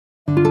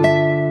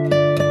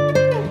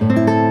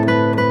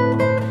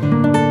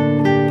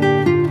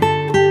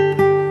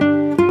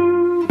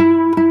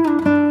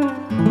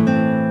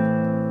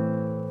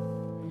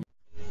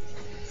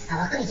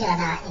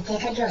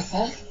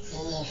byose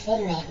iyi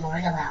filime mu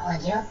buryo bwa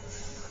audio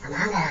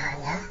amahanga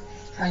arahanda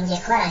twongeye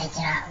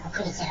kubararikira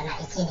gukurikirana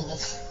ikindi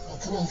gice.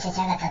 Iki ni igice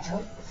cya gatatu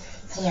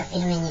cy'iyo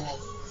filime nyine.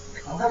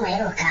 Ubwo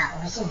muheruka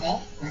ubushize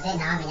muzehe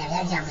ntawamenya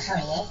byari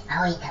byamushoreye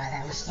aho yitabaza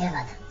mushiki we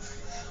mada,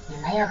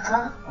 nyuma y'uko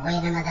uhuye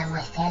na madamu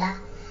Estela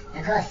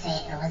rwose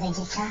rubuze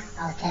gica,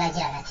 aho Estela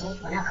agiraga ati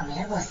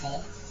unakomeje rwose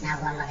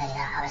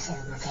naguhamagarira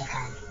abashinzwe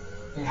umutekano.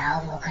 Ngaho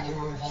nguko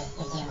nimwumve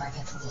ibyingo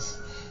z'iki gihe.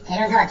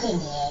 Rero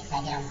ntabatindiye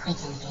ndagira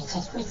mukurikirana icyo gice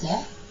gikurikiye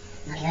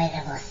muryoherwe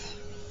rwose.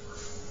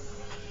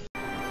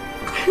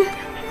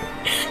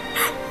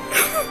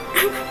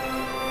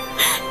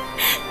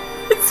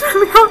 It's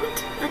really hard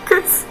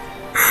because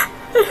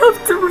I have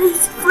to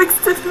raise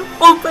Flixton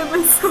all by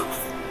myself,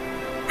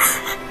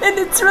 and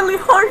it's really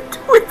hard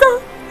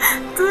without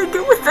doing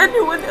it with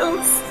anyone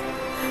else.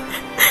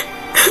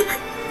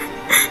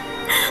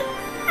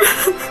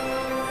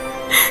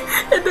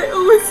 And I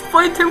always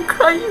find him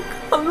crying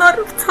a lot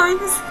of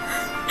times,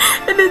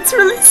 and it's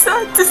really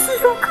sad to see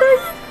him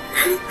crying.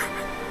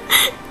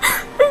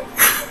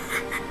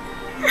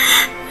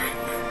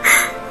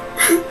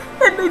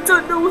 And I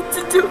don't know what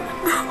to do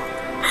now.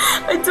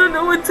 I don't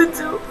know what to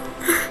do.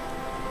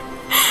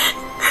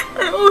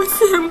 I always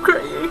see him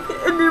crying,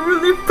 and it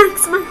really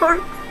breaks my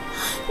heart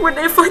when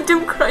I find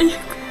him crying.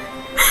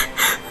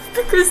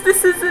 Because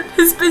this isn't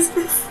his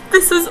business.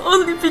 This is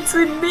only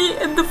between me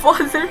and the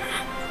father.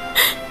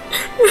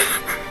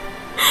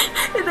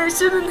 And I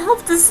shouldn't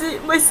have to see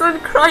my son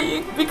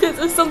crying because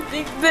of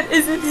something that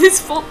isn't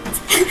his fault.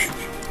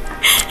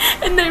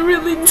 And I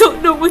really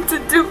don't know what to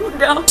do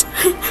now.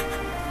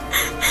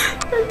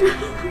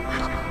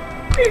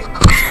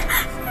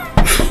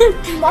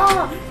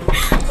 Mom!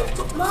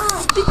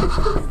 Mom!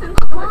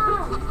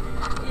 Mom!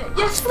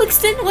 Yes,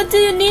 Flixton, what do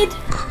you need?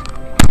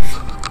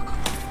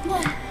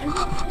 Mom!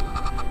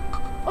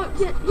 Oh,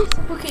 yeah, yes,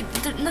 okay,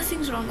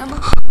 nothing's wrong.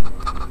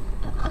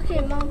 Okay,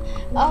 Mom.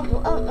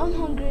 I'm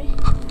hungry.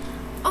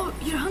 Oh,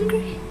 you're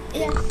hungry?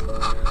 Yes.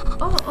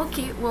 Oh,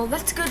 okay, well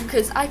that's good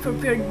because I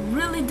prepared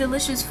really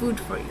delicious food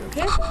for you,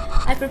 okay?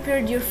 I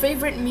prepared your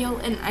favorite meal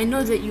and I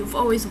know that you've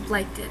always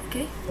liked it,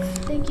 okay?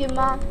 Thank you,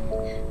 Mom.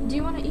 Do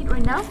you want to eat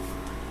right now?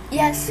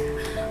 Yes.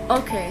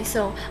 Okay,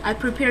 so I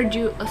prepared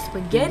you a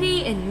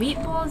spaghetti and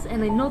meatballs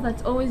and I know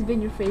that's always been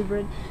your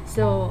favorite,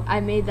 so I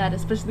made that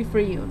especially for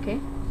you, okay?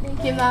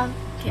 Thank you, Mom.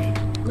 Okay,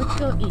 let's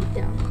go eat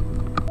now.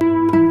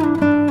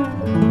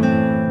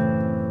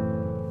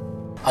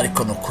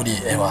 ariko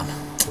nukuri ebana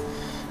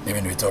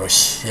n'ibintu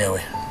bitoroshye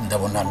yewe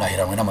ndabona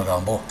nahiramwe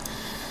n'amagambo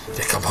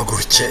reka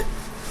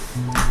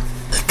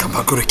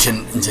mpaguruke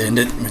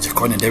ngende mu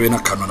gikoni ndebe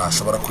n'akantu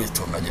nashobora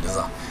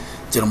kwitunganyiriza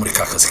ngera muri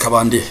kakazi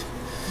kabandi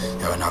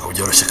yawe ntabwo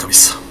byoroshye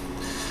kabisa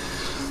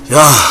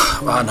ya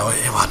bana we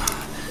ebana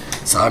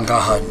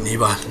sangaha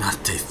niba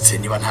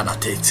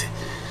ntanatetse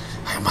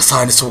aya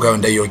masahani si ubwawe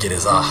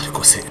ndayogereza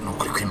ariko se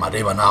nukuri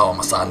kwimareba naho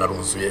amasahani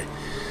aruzuye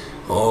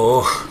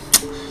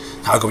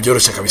ntabwo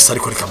byoroshye kabisa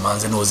ariko reka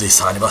manze noze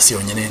isahani basi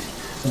yonyine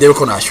ndebe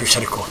ko nashyushye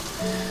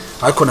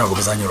ariko ntabwo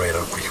bizanyorohera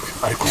kuri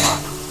ariko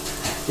bana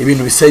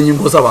ibintu bisenya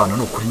ingo z'abantu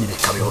nukuri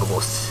nyibikabeho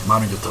rwose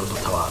mana njye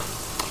utadutabara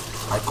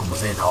ariko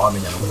muzehe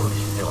ntawamenya nukuri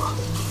ewa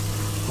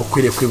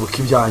ukwiriye kwibuka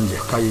ibyanjye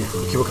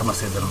ukibuka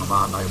amasezerano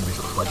mana yo muri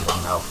twagira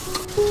nawe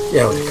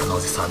yewe reka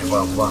noze isahani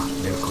vuba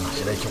ndebe ko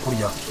nashyira icyo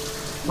kurya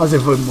maze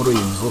vuba muri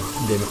iyi nzu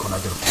ndebe ko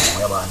nagera ku mirimo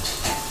y'abandi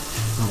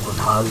nubwo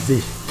ntazi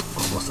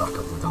rwose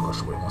akazuza ko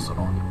ashoboye umunsi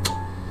none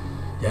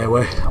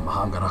yewe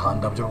amahanga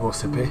arahanda byo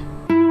rwose pe.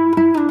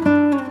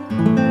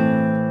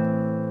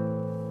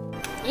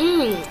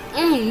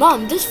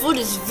 Mom, this food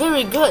is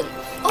very good.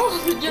 Oh,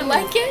 you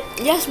like it?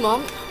 Yes,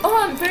 Mom. Oh,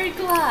 I'm very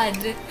glad.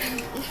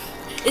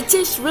 It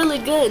tastes really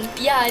good.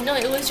 Yeah, I know,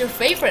 it was your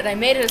favorite. I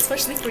made it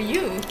especially for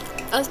you.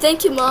 Oh,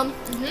 thank you, Mom.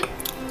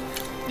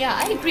 Yeah,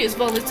 I agree as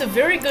well. It's a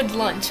very good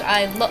lunch.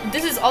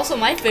 This is also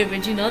my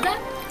favorite, you know that?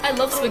 I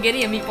love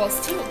spaghetti and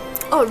meatballs too.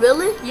 Oh,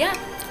 really? Yeah.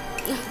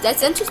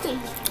 That's interesting.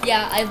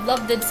 Yeah, I've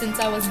loved it since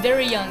I was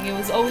very young. It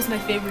was always my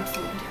favorite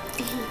food.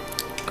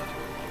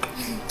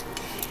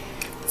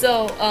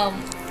 So,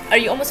 are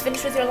you almost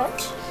finished with your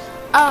lunch?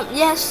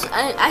 Yes.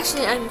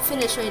 I'm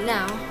finished right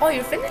now. Oh,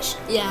 you're finished?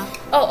 Yeah.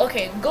 Oh,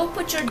 okay. Go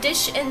put your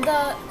dish in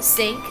the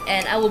sink,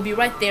 and I will be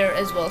right there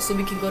as well, so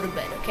we can go to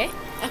bed, okay?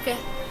 Okay.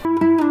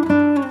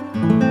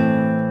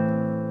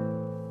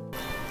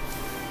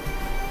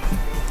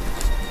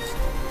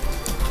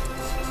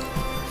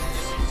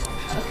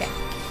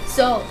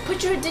 So,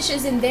 put your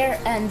dishes in there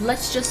and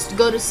let's just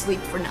go to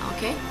sleep for now,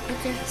 okay?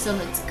 Okay. So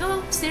let's go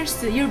upstairs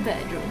to your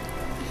bedroom.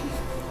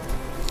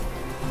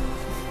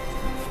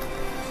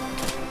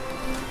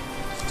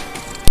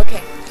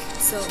 Okay,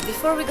 so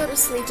before we go to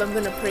sleep, I'm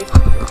gonna pray for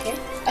you, okay?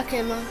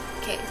 Okay, Mom.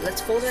 Okay,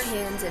 let's fold our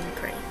hands and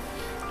pray.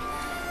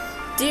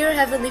 Dear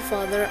Heavenly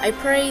Father, I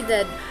pray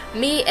that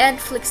me and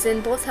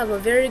Flixton both have a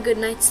very good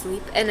night's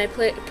sleep, and I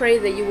pray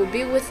that you will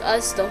be with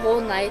us the whole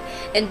night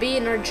and be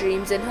in our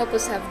dreams and help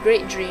us have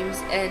great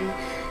dreams and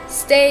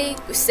stay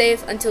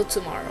safe until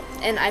tomorrow.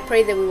 And I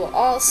pray that we will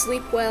all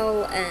sleep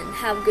well and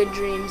have good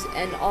dreams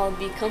and all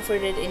be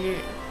comforted in your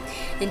name.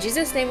 In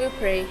Jesus' name we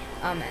pray.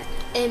 Amen.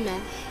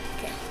 Amen.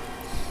 Okay.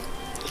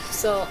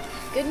 So,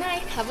 good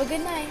night. Have a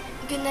good night.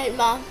 Good night,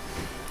 Mom.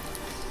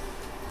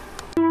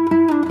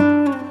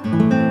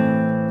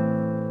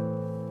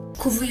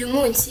 Kuva uyu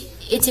munsi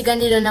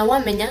ikiganiro na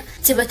wamenya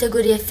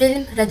kibateguriye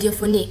film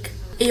radiophonique.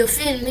 Iyo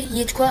film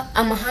yitwa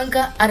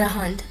Amahanga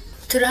Arahanda.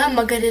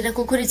 Turahamagarira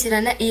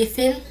gukurikirana iyi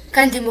film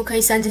kandi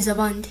mukayisangiza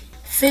abandi.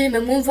 Filime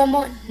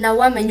mwumvamo na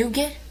wamenya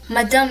ubwe,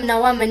 Madame na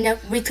wamenya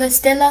witwa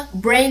Stella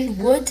Brain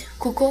Wood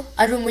kuko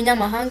ari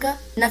umunyamahanga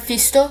na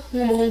Fisto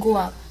nk'umuhungu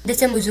wabo,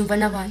 ndetse muzumva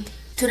n'abandi.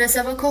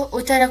 Turasaba ko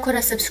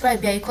utarakora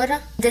subscribe yayikora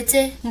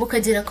ndetse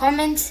mukagira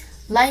comment,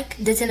 like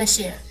ndetse na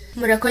share.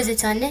 Murakoze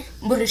cyane,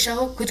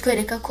 murushaho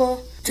kutwereka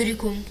ko turi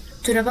kumwe.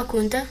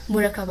 Turabakunda,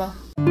 murakabaho.